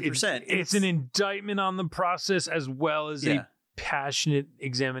mean, 100%. It's an indictment on the process as well as a passionate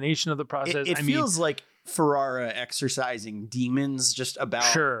examination of the process. It feels like Ferrara exercising demons just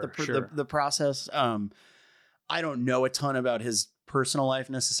about the process. I don't know a ton about his personal life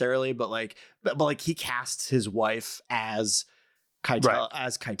necessarily, but he casts his wife as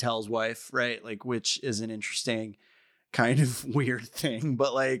Keitel's wife, right? Like, which is an interesting kind of weird thing,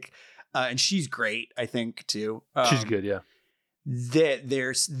 but like, and she's great, I think, too. She's good, yeah.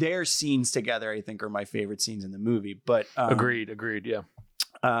 Their scenes together, I think, are my favorite scenes in the movie. But agreed, yeah.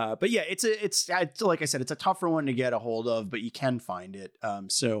 But yeah, it's like I said, it's a tougher one to get a hold of, but you can find it.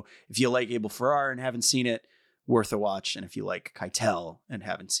 So if you like Abel Ferrara and haven't seen it, worth a watch. And if you like Keitel and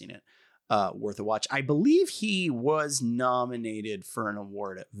haven't seen it, worth a watch. I believe he was nominated for an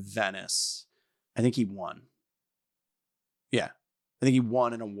award at Venice. I think he won. Yeah. I think he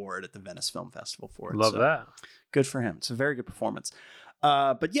won an award at the Venice Film Festival for it. Love that. Good for him. It's a very good performance.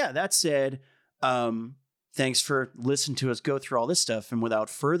 But yeah, that said, thanks for listening to us go through all this stuff. And without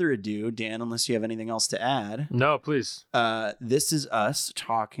further ado, Dan, unless you have anything else to add. No, please. This is us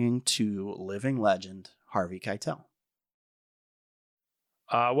talking to living legend Harvey Keitel.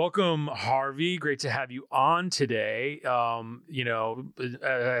 Welcome, Harvey. Great to have you on today. You know,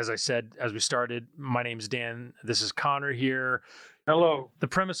 as I said, as we started, my name's Dan. This is Connor here. Hello. The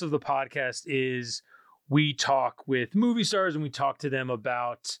premise of the podcast is we talk with movie stars and we talk to them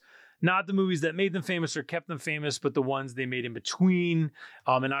about not the movies that made them famous or kept them famous, but the ones they made in between.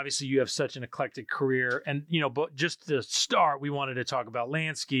 And obviously you have such an eclectic career. And, you know, but just to start, we wanted to talk about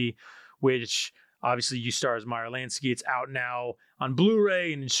Lansky, which obviously you star as Meyer Lansky. It's out now on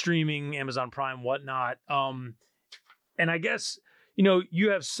Blu-ray and in streaming, Amazon Prime, whatnot. And I guess, you know, you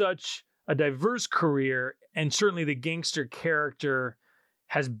have such a diverse career, and certainly the gangster character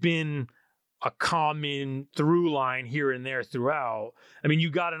has been a common through line here and there throughout. I mean, you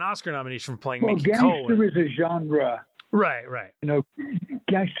got an Oscar nomination for playing Mickey Cohen. Gangster is a genre. Right. You know,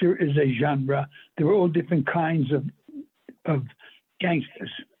 gangster is a genre. There are all different kinds of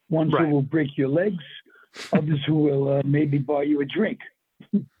gangsters. Ones who will break your legs, others who will maybe buy you a drink.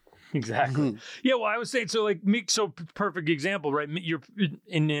 Exactly. Yeah, well, I was saying, so like, perfect example, right? You're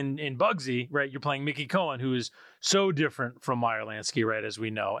in Bugsy, right? You're playing Mickey Cohen, who is so different from Meyer Lansky, right? As we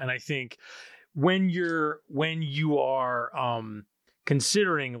know. And I think when you are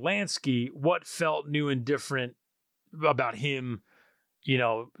considering Lansky, what felt new and different about him,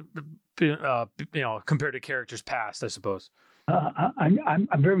 compared to characters past, I suppose. I'm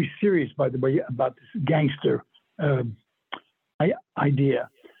very serious, by the way, about this gangster idea,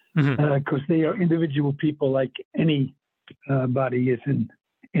 because they are individual people, like any body is an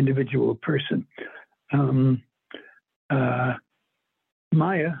individual person.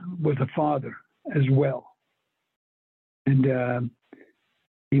 Maya was a father as well, and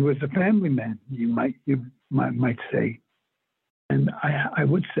he was a family man. You might say, and I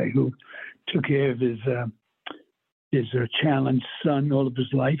would say, who took care of his challenged son all of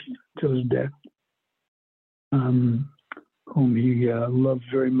his life till his death, whom he loved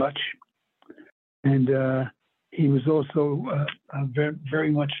very much. And he was also very,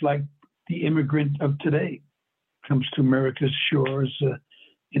 very much like the immigrant of today. Comes to America's shores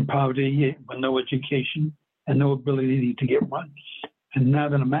in poverty, with no education and no ability to get one. And now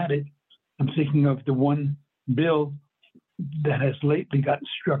that I'm at it, I'm thinking of the one bill that has lately gotten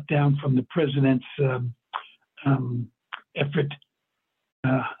struck down from the president's effort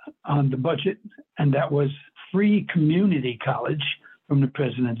on the budget, and that was free community college from the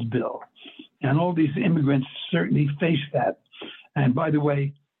president's bill. And all these immigrants certainly face that. And by the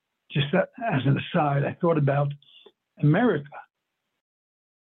way, just as an aside, I thought about America,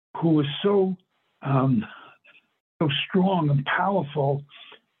 who was so strong and powerful,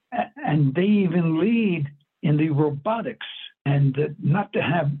 and they even lead in the robotics. And not to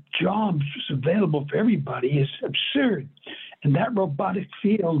have jobs available for everybody is absurd. And that robotic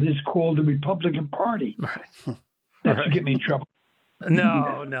field is called the Republican Party. Right. That should get me in trouble.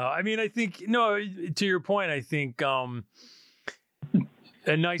 No. I mean, I think, to your point, I think a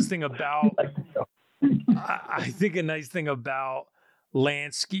nice thing about, I think a nice thing about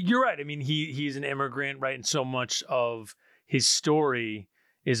Lansky, you're right. I mean, he's an immigrant, right? And so much of his story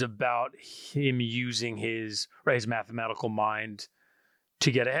is about him using his mathematical mind to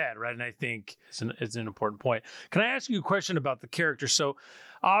get ahead, right? And I think it's an important point. Can I ask you a question about the character? So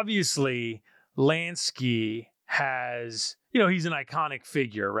obviously Lansky has, he's an iconic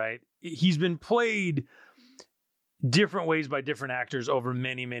figure, right? He's been played different ways by different actors over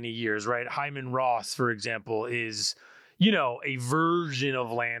many, many years, right? Hyman Roth, for example, is, a version of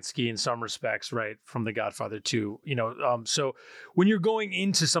Lansky in some respects, right? From The Godfather 2, so when you're going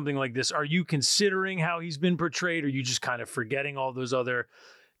into something like this, are you considering how he's been portrayed? Or are you just kind of forgetting all those other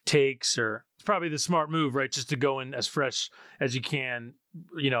takes? Or it's probably the smart move, right? Just to go in as fresh as you can,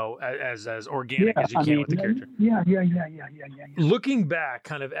 as organic as you can with the character. Yeah. Looking back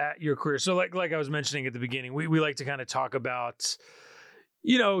kind of at your career. So like I was mentioning at the beginning, we like to kind of talk about,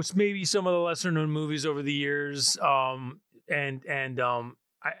 maybe some of the lesser known movies over the years.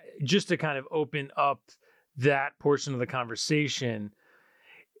 Just to kind of open up that portion of the conversation,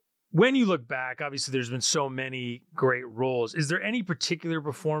 when you look back, obviously there's been so many great roles. Is there any particular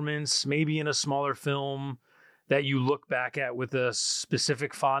performance, maybe in a smaller film, that you look back at with a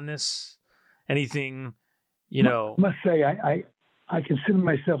specific fondness? Anything, I must say, I consider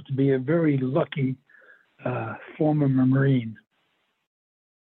myself to be a very lucky former Marine,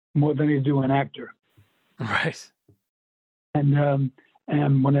 more than I do an actor. Right. And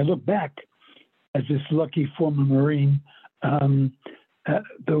when I look back as this lucky former Marine,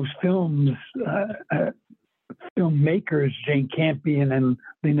 those films, filmmakers, Jane Campion and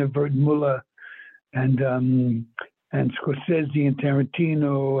Lena Verdmuller, and Scorsese and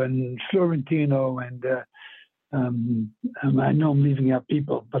Tarantino and Sorrentino, and I know I'm leaving out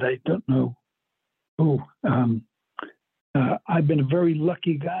people, but I don't know who. I've been a very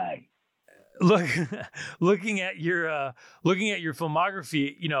lucky guy. Looking at your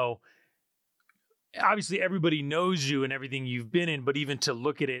filmography, obviously everybody knows you and everything you've been in, but even to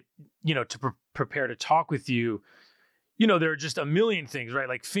look at it, to prepare to talk with you, there are just a million things, right?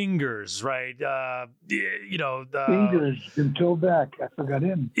 Like Fingers, right? Fingers, Jim Toback, I forgot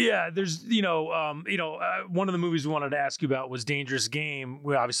him. Yeah, there's, one of the movies we wanted to ask you about was Dangerous Game,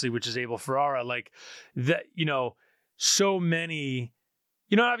 obviously, which is Abel Ferrara. Like that, so many,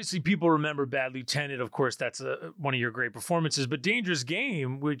 obviously people remember Bad Lieutenant. Of course, that's one of your great performances. But Dangerous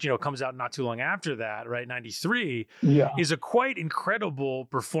Game, which, comes out not too long after that, right? 93, is a quite incredible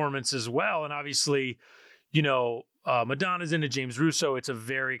performance as well. And obviously, Madonna's into James Russo. It's a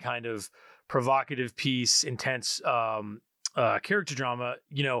very kind of provocative piece, intense character drama.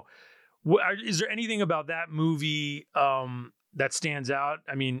 Is there anything about that movie that stands out?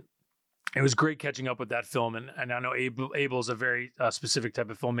 I mean, it was great catching up with that film, and I know Abel's a very specific type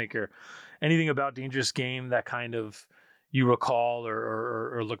of filmmaker. Anything about Dangerous Game that kind of you recall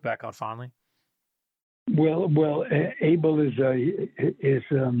or look back on fondly? Well, Abel is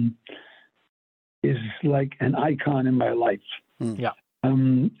like an icon in my life. Yeah.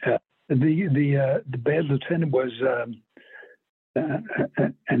 The Bad Lieutenant was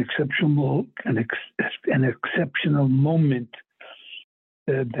an exceptional moment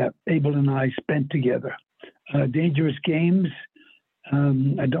that Abel and I spent together. Dangerous Games,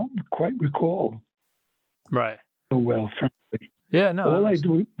 I don't quite recall. Right. So well, frankly. Yeah, no. All I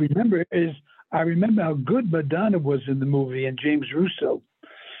do remember is I remember how good Madonna was in the movie and James Russo.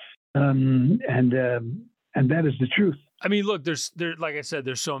 And that is the truth. I mean, look, there's like I said,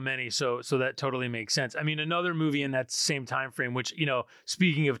 there's so many, so that totally makes sense. I mean, another movie in that same time frame, which,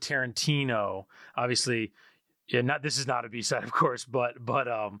 speaking of Tarantino, obviously, this is not a B-side, of course, but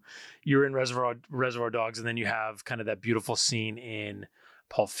you're in Reservoir Dogs, and then you have kind of that beautiful scene in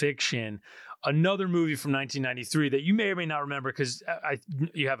Pulp Fiction. Another movie from 1993 that you may or may not remember because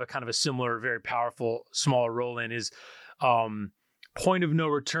you have a kind of a similar, very powerful, smaller role in is Point of No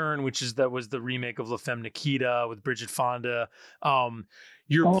Return, that was the remake of La Femme Nikita with Bridget Fonda.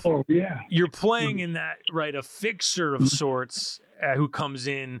 You're playing in that, right, a fixer of sorts who comes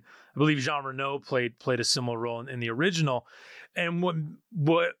in. I believe Jean Reno played a similar role in the original. And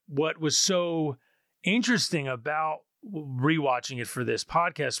what was so interesting about rewatching it for this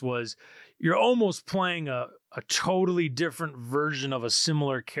podcast was you're almost playing a totally different version of a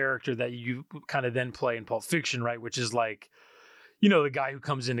similar character that you kind of then play in Pulp Fiction, right? Which is like, the guy who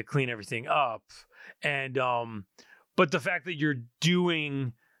comes in to clean everything up. And, but the fact that you're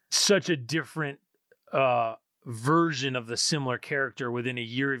doing such a different version of the similar character within a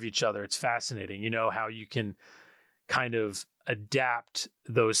year of each other, it's fascinating, how you can kind of adapt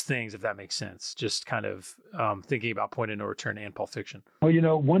those things, if that makes sense. Just kind of thinking about Point of No Return and Pulp Fiction.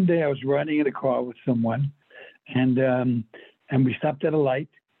 Well, one day I was riding in a car with someone, and we stopped at a light,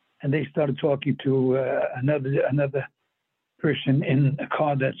 and they started talking to another person in a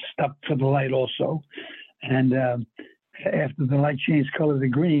car that stopped for the light also. And after the light changed color to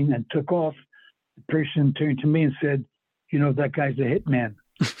green and took off, the person turned to me and said, that guy's a hitman.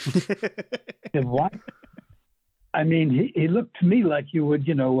 I said, what? I mean, he looked to me like you would, I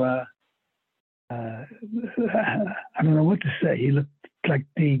don't know what to say. He looked like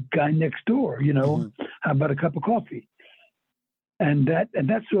the guy next door, How about a cup of coffee? And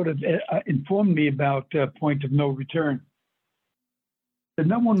that sort of informed me about Point of No Return. And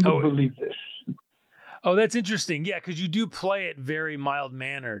no one would believe this. Oh, that's interesting. Yeah, because you do play it very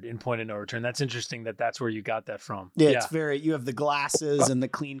mild-mannered in Point of No Return. That's interesting that's where you got that from. Yeah, it's you have the glasses and the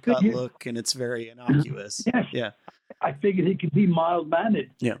clean-cut look, and it's very innocuous. Yes. Yeah. I figured he could be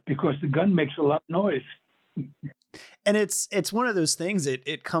mild-mannered because the gun makes a lot of noise. And it's one of those things,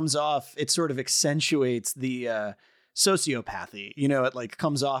 it comes off, it sort of accentuates the sociopathy. It like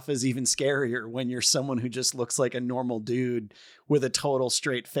comes off as even scarier when you're someone who just looks like a normal dude with a total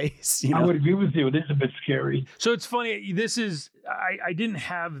straight face. I would agree with you. It is a bit scary. So it's funny. This is I didn't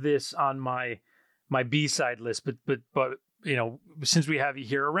have this on my B-side list, but since we have you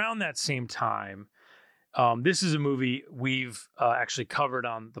here around that same time, this is a movie we've actually covered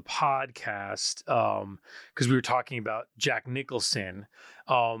on the podcast because we were talking about Jack Nicholson.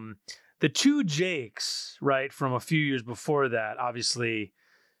 The Two Jakes, right, from a few years before that, obviously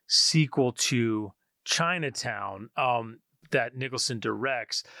sequel to Chinatown that Nicholson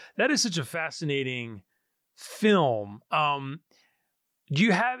directs. That is such a fascinating film. Do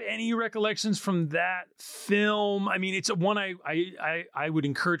you have any recollections from that film? I mean, it's one I would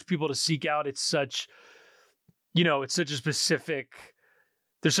encourage people to seek out. It's such, it's such a specific.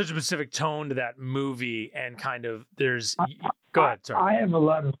 There's such a specific tone to that movie, and kind of go ahead. Sorry. I have a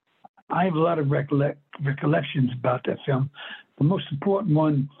lot of recollections about that film. The most important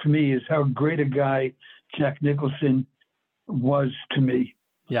one for me is how great a guy Jack Nicholson was to me.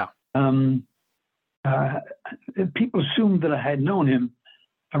 Yeah. People assumed that I had known him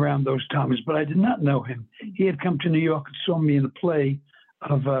around those times, but I did not know him. He had come to New York and saw me in a play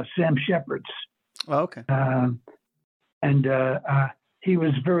of Sam Shepard's. Oh, okay. And he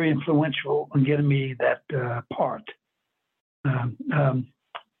was very influential in getting me that part.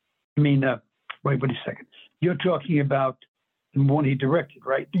 Wait a second. You're talking about the one he directed,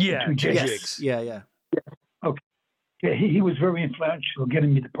 right? Yeah. Yes. Yeah. Okay. Yeah, he was very influential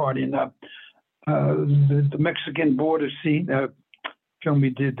getting me the part in the Mexican border scene film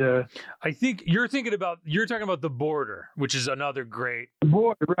we did. I think you're talking about The Border, which is another great. The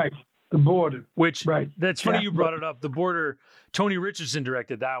Border, right? The Border. Which, right? That's funny you brought it up. The Border. Tony Richardson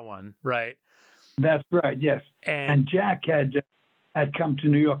directed that one, right? That's right. Yes. And Jack had come to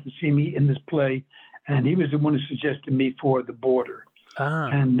New York to see me in this play, and he was the one who suggested me for The Border.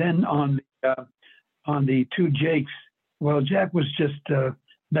 And then on the Two Jakes, well, Jack was just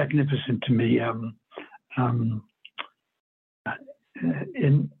magnificent to me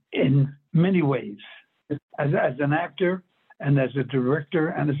in many ways, as an actor and as a director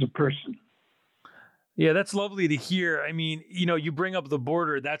and as a person. Yeah, that's lovely to hear. I mean, you bring up The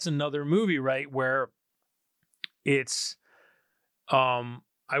Border. That's another movie, right, where it's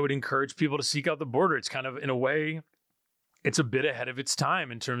I would encourage people to seek out The Border. It's kind of, in a way, it's a bit ahead of its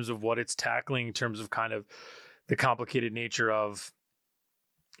time in terms of what it's tackling, in terms of kind of the complicated nature of,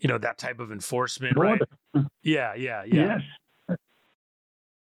 that type of enforcement, Border. Right? Yeah. Yes.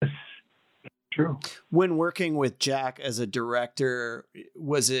 True. When working with Jack as a director,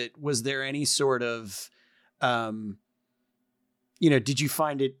 was there any sort of, did you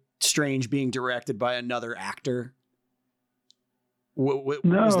find it strange being directed by another actor? No.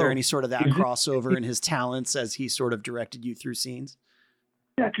 Was there any sort of that crossover in his talents as he sort of directed you through scenes?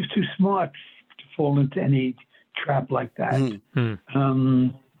 Jack is too smart to fall into any trap like that. Mm-hmm.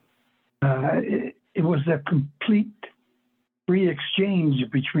 It was a complete free exchange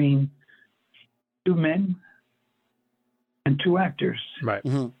between two men and two actors. Right.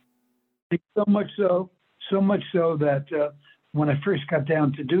 Mm-hmm. So much so that when I first got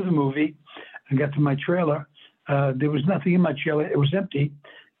down to do the movie, I got to my trailer. There was nothing in my trailer; it was empty.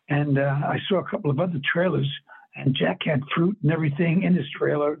 And I saw a couple of other trailers, and Jack had fruit and everything in his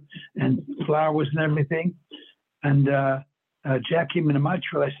trailer, and flowers and everything. And Jack came into my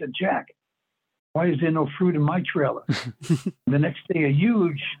trailer. I said, "Jack, why is there no fruit in my trailer?" The next day, a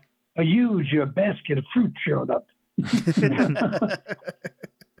huge basket of fruit showed up.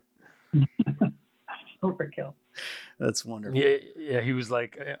 Overkill. That's wonderful. Yeah. He was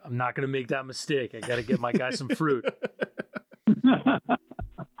like, "I'm not going to make that mistake. I got to get my guy some fruit."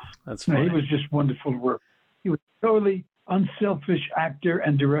 That's funny. He was just wonderful to work. He was a totally unselfish actor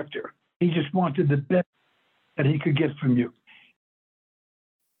and director. He just wanted the best that he could get from you.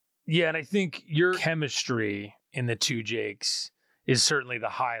 Yeah, and I think your chemistry in the two Jakes is certainly the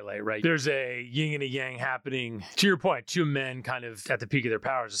highlight, right? There's a yin and a yang happening. To your point, two men kind of at the peak of their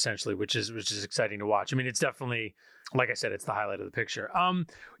powers, essentially, which is exciting to watch. I mean, it's definitely, like I said, it's the highlight of the picture.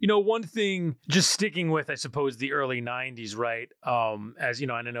 One thing, just sticking with, I suppose, the early '90s, right? As you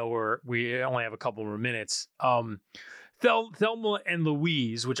know, and I know we only have a couple more minutes. Thelma and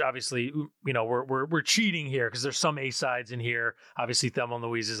Louise, which obviously, we're cheating here because there's some A-sides in here. Obviously, Thelma and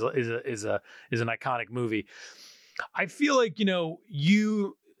Louise is an iconic movie. I feel like,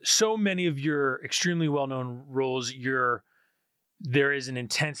 so many of your extremely well-known roles, there is an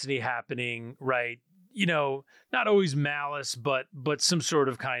intensity happening, right? Not always malice, but some sort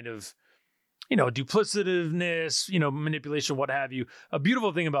of kind of, duplicitiveness, manipulation, what have you. A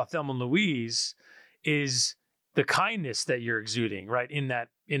beautiful thing about Thelma and Louise is the kindness that you're exuding, right, in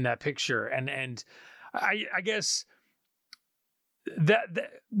that picture. And I guess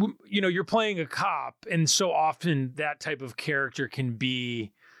that you're playing a cop, and so often that type of character can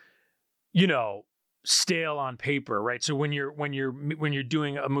be, stale on paper, right? So when you're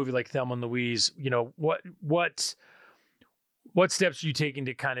doing a movie like Thelma and Louise, what steps are you taking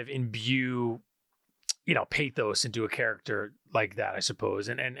to kind of imbue, pathos into a character like that, I suppose?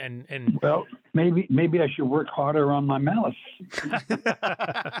 And well, maybe I should work harder on my malice.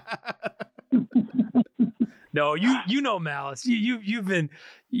 No, you know malice.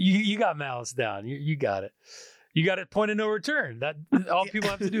 You got malice down. You got it. You got it. Point of no return. That all people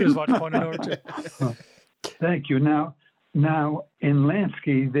have to do is watch Point of No Return. Thank you. Now in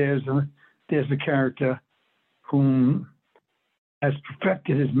Lansky, there's a character whom has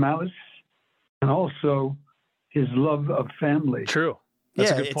perfected his malice and also his love of family. True.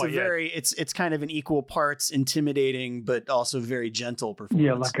 That's a good point. It's kind of an equal parts intimidating, but also very gentle performance.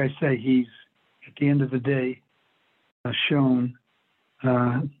 Yeah, like I say, he's at the end of the day shown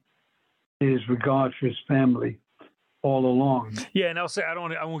his regard for his family all along. Yeah, and I'll say I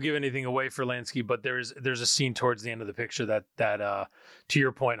won't give anything away for Lansky, but there's a scene towards the end of the picture that to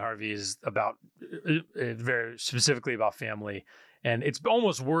your point, Harvey, is about very specifically about family, and it's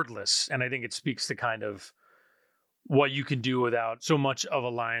almost wordless, and I think it speaks to kind of what you can do without so much of a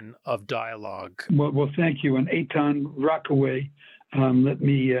line of dialogue. Well, thank you. And Eitan Rockaway, he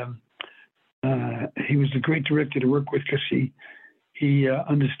was a great director to work with because he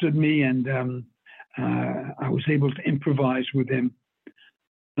understood me, and I was able to improvise with him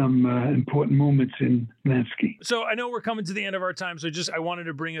some important moments in Lansky. So I know we're coming to the end of our time, so I wanted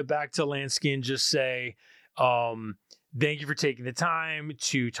to bring it back to Lansky and just say thank you for taking the time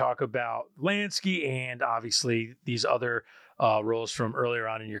to talk about Lansky and obviously these other roles from earlier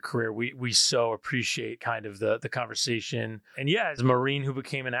on in your career. We so appreciate kind of the conversation. And yeah, as a Marine who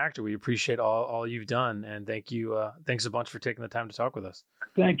became an actor, we appreciate all you've done. And thank you. Thanks a bunch for taking the time to talk with us.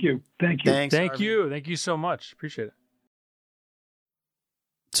 Thank you. Thanks, Thank Harvey. you. Thank you so much. Appreciate it.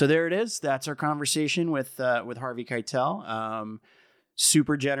 So there it is. That's our conversation with Harvey Keitel.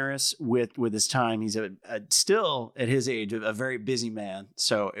 Super generous with his time. He's still at his age a very busy man.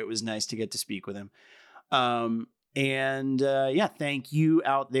 So it was nice to get to speak with him. Thank you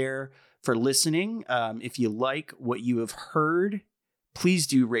out there for listening. If you like what you have heard, please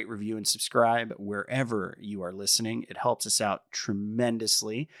do rate, review, and subscribe wherever you are listening. It helps us out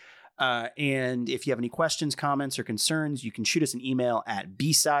tremendously. And if you have any questions, comments, or concerns, you can shoot us an email at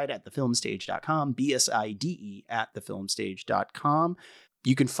bside@thefilmstage.com, bside@thefilmstage.com.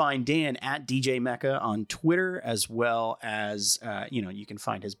 You can find Dan at DJ Mecca on Twitter, as well as, you can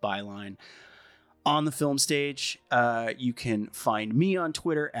find his byline on the film stage. You can find me on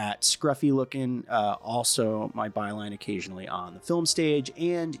Twitter at scruffylookin. Also, my byline occasionally on the film stage.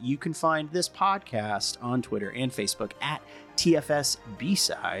 And you can find this podcast on Twitter and Facebook at TFS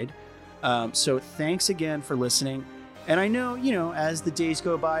B-Side. So thanks again for listening. And I know, as the days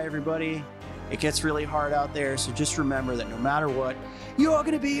go by, everybody, it gets really hard out there. So just remember that no matter what, you're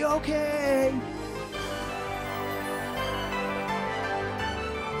going to be okay.